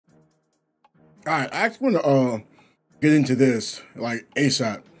All right, I actually want to get into this like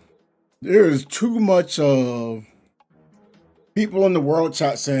ASAP. There is too much people in the world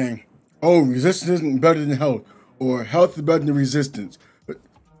chat saying, "Oh, resistance isn't better than health," or "Health is better than resistance." But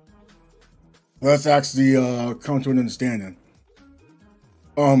let's actually come to an understanding.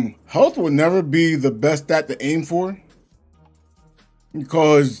 Health will never be the best stat to aim for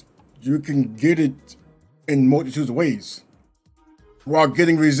because you can get it in multitudes of ways while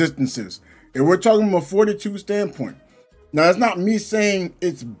getting resistances. If we're talking from a 42 standpoint, now that's not me saying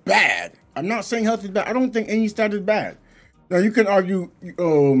it's bad. I'm not saying health is bad. I don't think any stat is bad. Now you can argue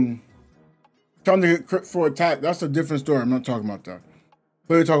trying to get crit for attack. That's a different story. I'm not talking about that.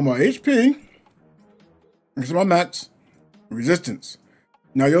 So you're talking about HP, this is my max, resistance.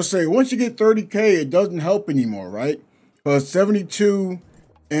 Now you'll say once you get 30k, it doesn't help anymore, right? Because 72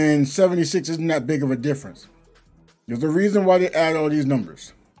 and 76 isn't that big of a difference. There's a reason why they add all these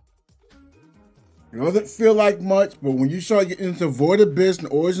numbers. It doesn't feel like much, but when you start getting into Void Abyss and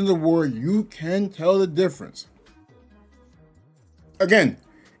Origins of War, you can tell the difference. Again,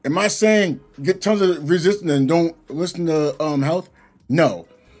 am I saying get tons of resistance and don't listen to health? No.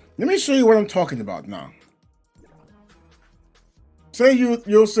 Let me show you what I'm talking about now. Say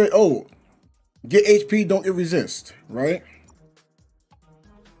you'll say, oh, get HP, don't get resist, right?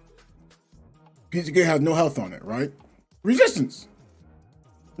 Piece of game has no health on it, right? Resistance.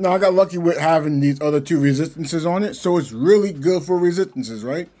 Now I got lucky with having these other two resistances on it, so it's really good for resistances,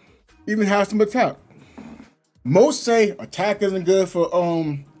 right? Even has some attack. Most say attack isn't good for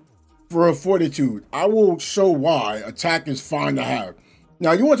a fortitude. I will show why attack is fine to have.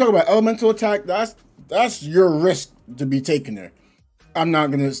 Now you want to talk about elemental attack? That's your risk to be taken there. I'm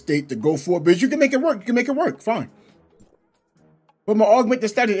not gonna state to go for it, but you can make it work. You can make it work, fine. But my augment the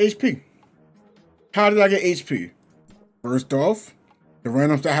stat is HP. How did I get HP? First off, the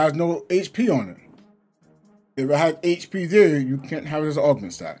random stat has no HP on it. If it has HP there, you can't have it as an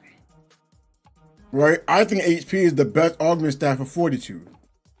augment stat. Right? I think HP is the best augment stat for fortitude.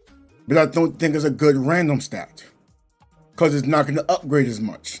 But I don't think it's a good random stat. Because it's not going to upgrade as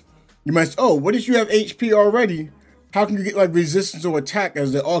much. You might say, oh, what if you have HP already? How can you get like resistance or attack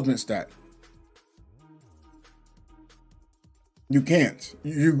as the augment stat? You can't.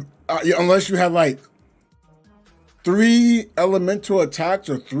 Unless you have like 3 elemental attacks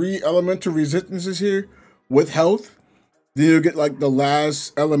or 3 elemental resistances here with health, then you'll get like the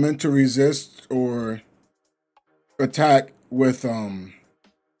last elemental resist or attack with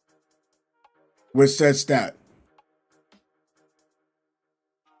said stat.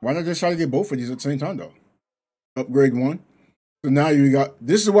 Why not just try to get both of these at the same time though? Upgrade one. So now you got,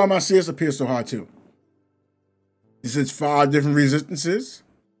 this is why my CS appears so high too. This is 5 different resistances,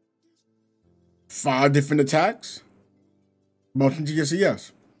 5 different attacks, motion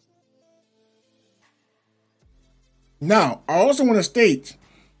GCS. Now, I also want to state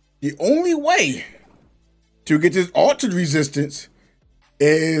the only way to get this altered resistance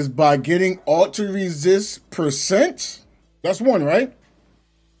is by getting altered resist percent. That's 1, right?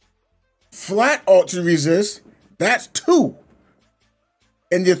 Flat altered resist, that's 2.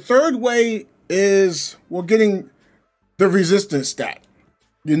 And the third way is we're getting the resistance stat.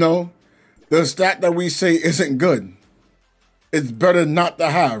 You know, the stat that we say isn't good. It's better not to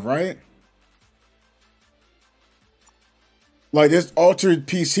have, right? Like this altered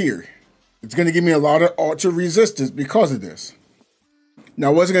piece here. It's going to give me a lot of altered resistance because of this.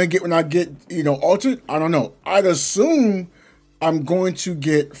 Now, what's it going to get when I get, you know, altered? I don't know. I'd assume I'm going to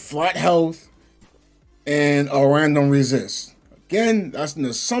get flat health and a random resist. Again, that's an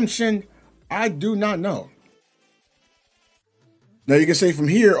assumption. I do not know. Now you can say from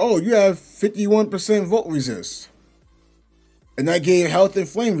here, oh, you have 51% volt resist. And that gave health and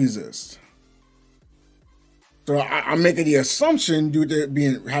flame resist. So I'm making the assumption due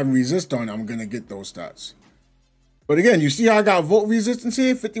to having resist on, I'm gonna get those stats. But again, you see how I got volt resistance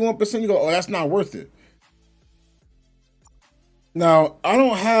here, 51%, you go, oh, that's not worth it. Now, I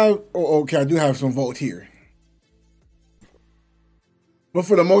don't have, oh, okay, I do have some volt here. But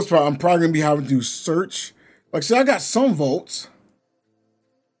for the most part, I'm probably gonna be having to search. Like, see, I got some volts.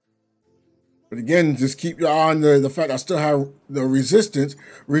 But again, just keep your eye on the fact I still have the resistance.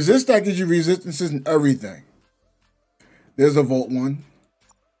 Resist that gives you resistances and everything. There's a volt one.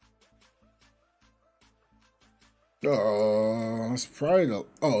 It's probably the,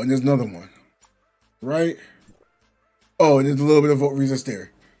 oh, and there's another one. Right? Oh, and there's a little bit of volt resist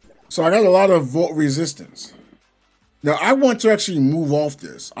there. So I got a lot of volt resistance. Now I want to actually move off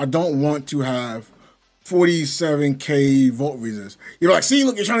this. I don't want to have 47k volt resist. You're like, see,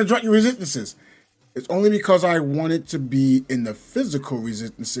 look, you're trying to drop your resistances. It's only because I want it to be in the physical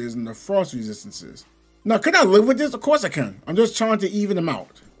resistances and the frost resistances. Now, can I live with this? Of course I can. I'm just trying to even them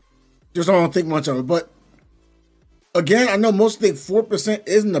out. Just don't think much of it. But again, I know most think 4%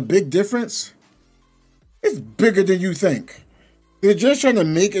 isn't a big difference. It's bigger than you think. They're just trying to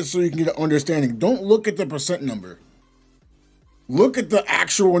make it so you can get an understanding. Don't look at the percent number. Look at the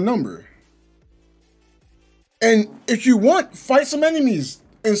actual number. And if you want, fight some enemies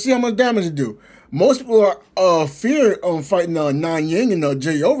and see how much damage you do. Most people are fear on fighting 9 Yang and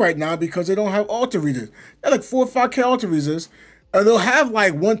JO right now because they don't have alter readers. They're like 4 or 5K alter readers, and they'll have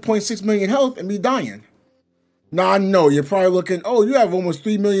like 1.6 million health and be dying. Now I know you're probably looking, oh, you have almost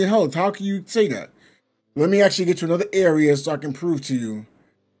 3 million health. How can you say that? Let me actually get to another area so I can prove to you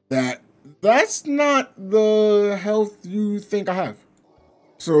that that's not the health you think I have.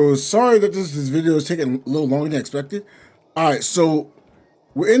 So sorry that this video is taking a little longer than expected. All right, so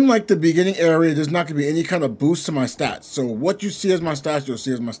we're in like the beginning area. There's not gonna be any kind of boost to my stats. So what you see as my stats, you'll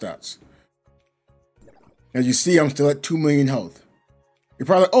see as my stats. As you see, I'm still at 2 million health. You're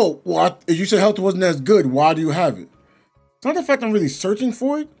probably like, oh, well, if you said health wasn't as good, why do you have it? It's not the fact I'm really searching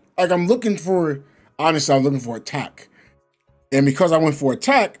for it. Like I'm looking for, honestly, I'm looking for attack. And because I went for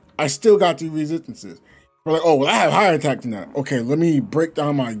attack, I still got the resistances. But like, oh, well, I have higher attack than that. Okay, let me break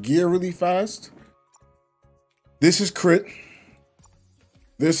down my gear really fast. This is crit.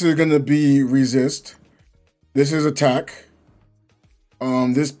 This is gonna be resist. This is attack.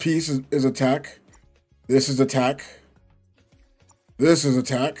 This piece is attack. This is attack. This is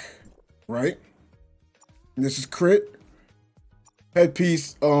attack, right? This is crit.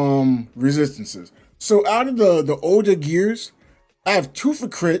 Headpiece, resistances. So out of the older gears, I have 2 for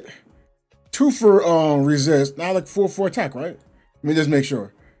crit, 2 for resist. Now like 4 for attack, right? Let me just make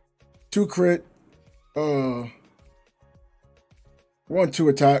sure. 2 crit, 1, 2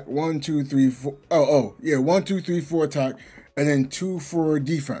 attack, 1, 2, 3, 4. Oh, yeah, 1, 2, 3, 4 attack, and then 2 for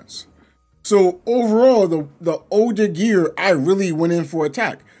defense. So overall, the older gear, I really went in for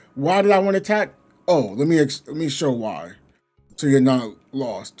attack. Why did I want to attack? Oh, let me show why, so you're not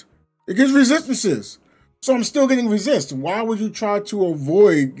lost. It gives resistances, so I'm still getting resist. Why would you try to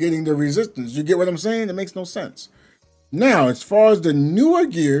avoid getting the resistance? You get what I'm saying? It makes no sense. Now, as far as the newer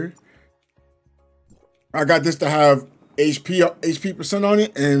gear, I got this to have HP percent on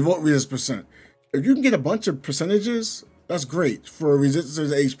it and vote resist percent. If you can get a bunch of percentages, that's great for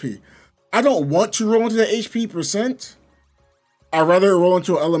resistances and HP. I don't want to roll into the HP percent. I'd rather roll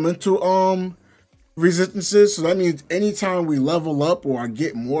into elemental resistances. So that means anytime we level up or I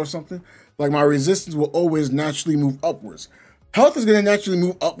get more or something, like my resistance will always naturally move upwards. Health is going to naturally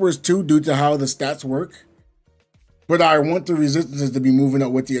move upwards too due to how the stats work. But I want the resistances to be moving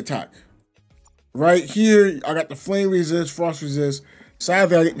up with the attack. Right here, I got the flame resist, frost resist.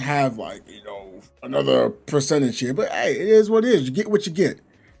 Sadly, I didn't have like, another percentage here. But hey, it is what it is. You get what you get.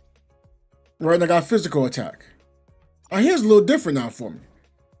 Right, and I got physical attack. Now here's a little different now for me.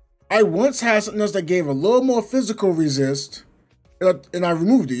 I once had something else that gave a little more physical resist, and I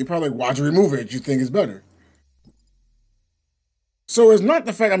removed it. You're probably like, why'd you remove it? You think it's better. So it's not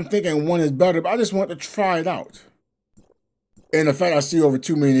the fact I'm thinking one is better, but I just want to try it out. And the fact I see over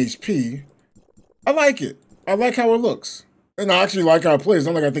 2 million HP, I like it. I like how it looks. And I actually like how it plays. It's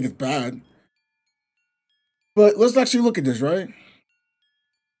not like I think it's bad. But let's actually look at this, right?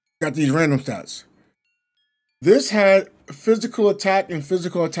 Got these random stats. This had physical attack and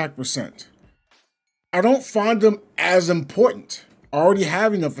physical attack percent. I don't find them as important. I already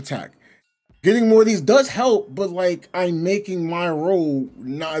have enough attack. Getting more of these does help, but like I'm making my roll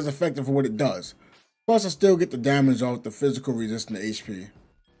not as effective for what it does. Plus I still get the damage off the physical resist and the HP.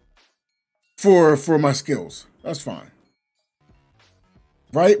 For my skills. That's fine.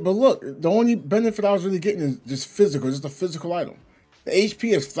 Right? But look, the only benefit I was really getting is just physical, just a physical item. The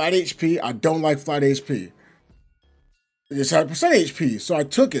HP is flat HP. I don't like flat HP. It just had percent HP, so I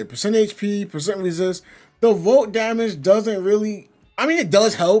took it. Percent HP, percent resist. The volt damage doesn't really, I mean, it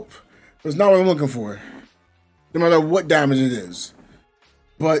does help, but it's not what I'm looking for. No matter what damage it is.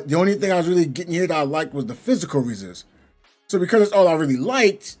 But the only thing I was really getting here that I liked was the physical resist. So because that's all I really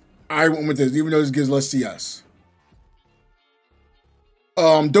liked, I went with this, even though this gives less CS.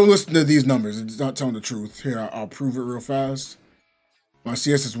 Don't listen to these numbers. It's not telling the truth. Here, I'll prove it real fast. My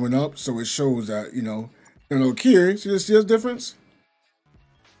CS just went up, so it shows that, and look here, see the CS difference?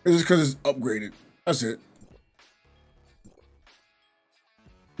 It's just because it's upgraded. That's it.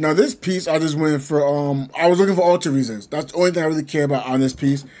 Now this piece, I just went for, I was looking for alter resist. That's the only thing I really care about on this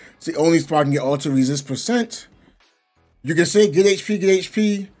piece. It's the only spot I can get alter resist percent. You can say get HP, get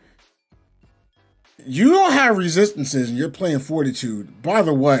HP. You don't have resistances and you're playing Fortitude. By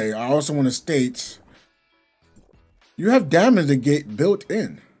the way, I also want to state, you have damage negate built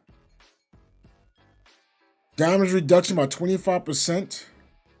in. Damage reduction by 25%.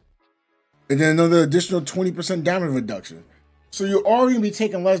 And then another additional 20% damage reduction. So you're already gonna be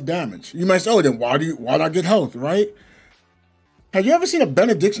taking less damage. You might say, oh, then why not get health, right? Have you ever seen a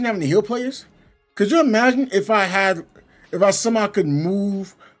benediction having to heal players? Could you imagine if I somehow could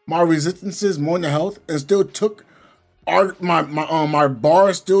move my resistances more than health and still took my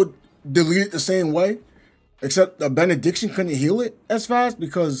bar still deleted the same way? Except a benediction couldn't heal it as fast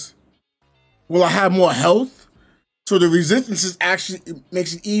because, well, I have more health. So the resistances actually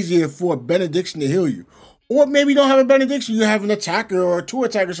makes it easier for a benediction to heal you. Or maybe you don't have a benediction, you have an attacker or two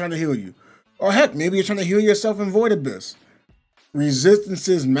attackers trying to heal you. Or heck, maybe you're trying to heal yourself in Void Abyss.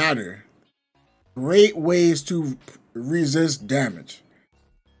 Resistances matter. Great ways to resist damage.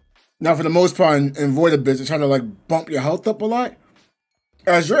 Now, for the most part, in Void Abyss, they're trying to like bump your health up a lot.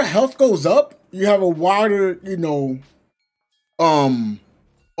 As your health goes up, you have a wider, a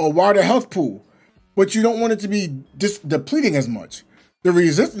wider health pool. But you don't want it to be depleting as much. The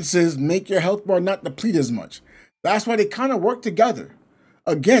resistances make your health bar not deplete as much. That's why they kind of work together.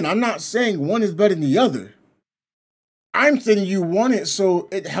 Again, I'm not saying one is better than the other. I'm saying you want it so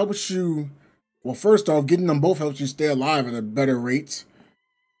it helps you. Well, first off, getting them both helps you stay alive at a better rate.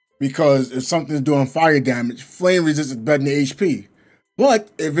 Because if something's doing fire damage, flame resistance is better than HP. But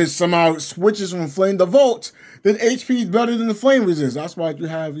if it somehow switches from flame to volt, then HP is better than the flame resist. That's why you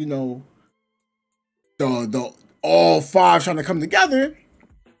have, the all five trying to come together.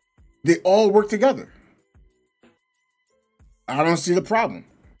 They all work together. I don't see the problem.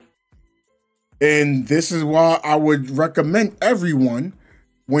 And this is why I would recommend everyone,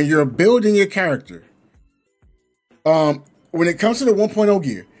 when you're building your character, when it comes to the 1.0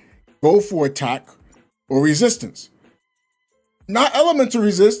 gear, go for attack or resistance. Not elemental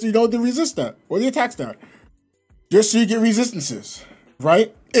resist, the resist stat or the attack stat. Just so you get resistances,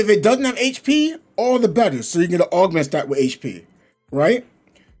 right? If it doesn't have HP, all the better. So you get an augment stat with HP, right?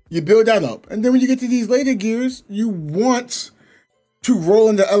 You build that up. And then when you get to these later gears, you want to roll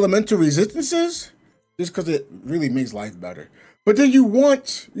into elemental resistances just because it really makes life better. But then you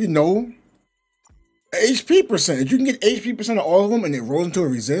want, HP percentage. You can get HP percent of all of them and it rolls into a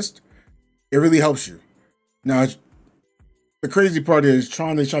resist. It really helps you. Now, the crazy part is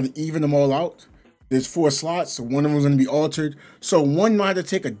trying to even them all out. There's 4 slots, so one of them is going to be altered. So one might have to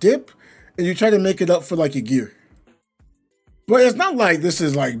take a dip, and you try to make it up for like your gear. But it's not like this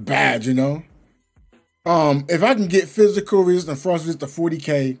is like bad, If I can get physical resistance and frost resistance to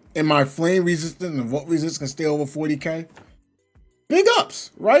 40k, and my flame resistance and volt resistance can stay over 40k, big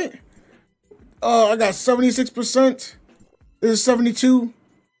ups, right? I got 76%. This is 72.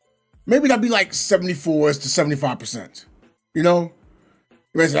 Maybe that'd be like 74 to 75%.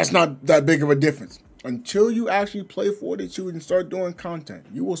 That's not that big of a difference. Until you actually play Fortitude and start doing content,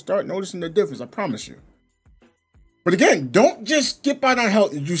 you will start noticing the difference, I promise you. But again, don't just skip out on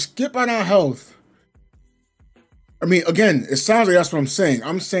health. If you skip out on health, again, it sounds like that's what I'm saying.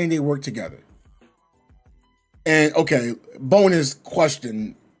 I'm saying they work together. And okay, bonus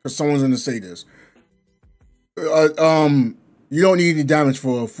question, because someone's going to say this. You don't need any damage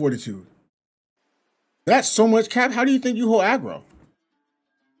for Fortitude. That's so much cap. How do you think you hold aggro?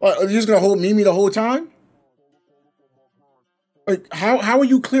 Are you just gonna hold Mimi the whole time? Like, how are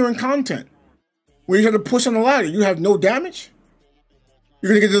you clearing content? When you try to push on the ladder, you have no damage?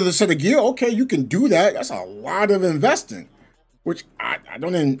 You're gonna get to the set of gear? Okay, you can do that. That's a lot of investing. Which I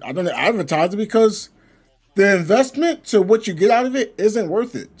don't advertise it because the investment to what you get out of it isn't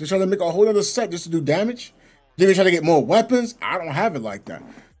worth it. Just trying to make a whole other set just to do damage. Then you try to get more weapons. I don't have it like that.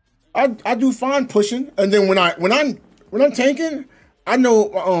 I do fine pushing, and then when I'm tanking, I know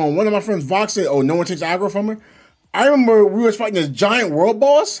one of my friends, Vox, said, "Oh, no one takes aggro from her." I remember we was fighting this giant world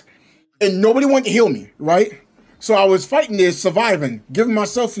boss, and nobody wanted to heal me, right? So I was fighting this, surviving, giving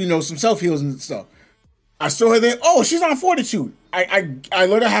myself, some self heals and stuff. I saw her there. Oh, she's on Fortitude. I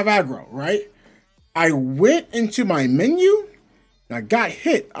let her have aggro, right? I went into my menu, and I got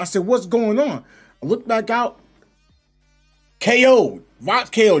hit. I said, "What's going on?" I looked back out. KO'd.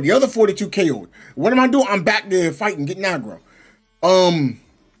 Vox KO'd. The other 42 KO'd. What am I doing? I'm back there fighting, getting aggro.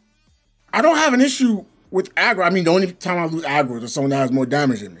 I don't have an issue with aggro. The only time I lose aggro is if someone that has more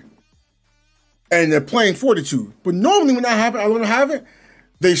damage than me. And they're playing Fortitude. But normally when that happens, I don't have it.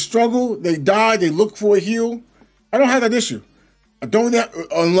 They struggle, they die, they look for a heal. I don't have that issue. I don't have,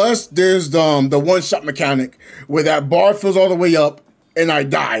 unless there's the one-shot mechanic where that bar fills all the way up and I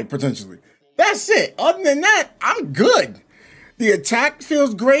die, potentially. That's it. Other than that, I'm good. The attack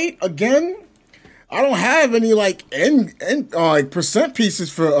feels great. Again, I don't have any percent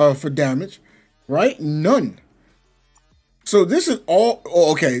pieces for damage, right? None. So this is all,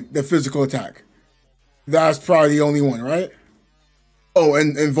 oh, okay, the physical attack. That's probably the only one, right? Oh,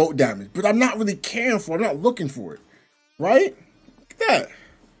 and vote damage. But I'm not really caring for it. I'm not looking for it, right? Look at that.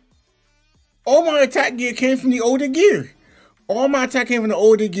 All my attack gear came from the older gear. All my attack came from the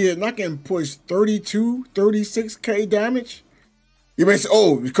older gear, and I can push 32, 36k damage. You may say,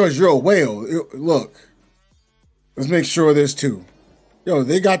 oh, because you're a whale. Look, let's make sure there's two. Yo,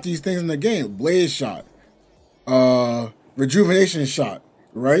 they got these things in the game. Blaze shot. Rejuvenation shot,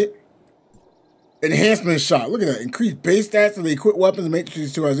 right? Enhancement shot. Look at that. Increased base stats of the equipped weapons and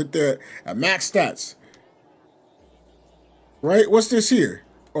matrices to as if they're at max stats. Right? What's this here?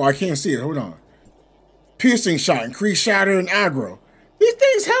 Oh, I can't see it. Hold on. Piercing shot. Increased shatter and aggro. These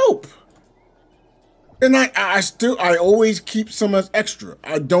things help. And I always keep some as extra.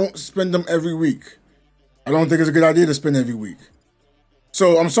 I don't spend them every week. I don't think it's a good idea to spend every week.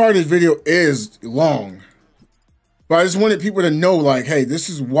 So I'm sorry this video is long. But I just wanted people to know, like, hey, this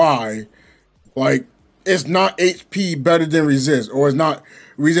is why, like, it's not HP better than resist, or it's not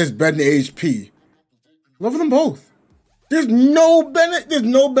resist better than HP. Love them both. There's no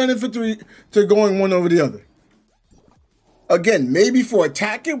benefit to going one over the other. Again, maybe for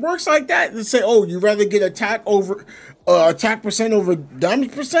attack it works like that. Let's say, oh, you'd rather get attack percent over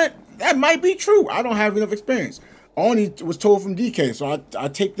damage percent. That might be true. I don't have enough experience. I only was told from DK, so I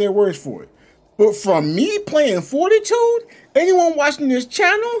take their words for it. But from me playing Fortitude, anyone watching this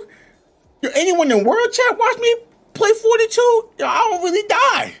channel, anyone in World Chat watch me play Fortitude, I don't really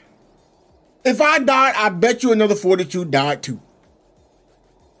die. If I died, I bet you another Fortitude died too.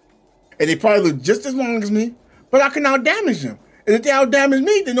 And they probably live just as long as me, but I can out-damage them. And if they out-damage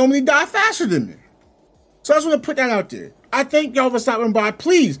me, they normally die faster than me. So I just want to put that out there. I thank y'all for stopping by.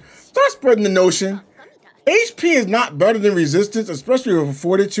 Please, start spreading the notion. HP is not better than resistance, especially with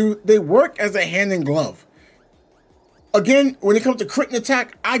Fortitude. They work as a hand in glove. Again, when it comes to crit and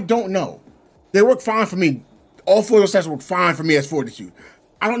attack, I don't know. They work fine for me. All four of those stats work fine for me as Fortitude.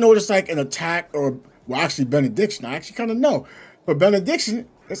 I don't know what it's like in attack or, well, actually Benediction. I actually kind of know. But Benediction,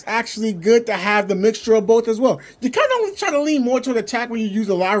 it's actually good to have the mixture of both as well. You kind of try to lean more toward attack when you use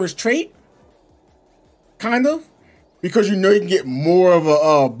a Lyra's trait. Kind of. Because you know you can get more of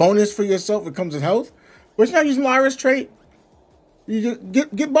a bonus for yourself when it comes to health. But you're not using Lyra's trait. You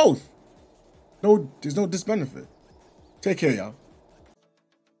just get both. No, there's no disbenefit. Take care, y'all.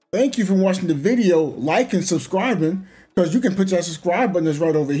 Thank you for watching the video. Like and subscribing, because you can put that subscribe button that's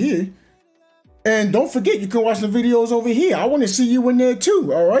right over here. And don't forget, you can watch the videos over here. I want to see you in there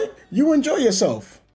too, all right? You enjoy yourself.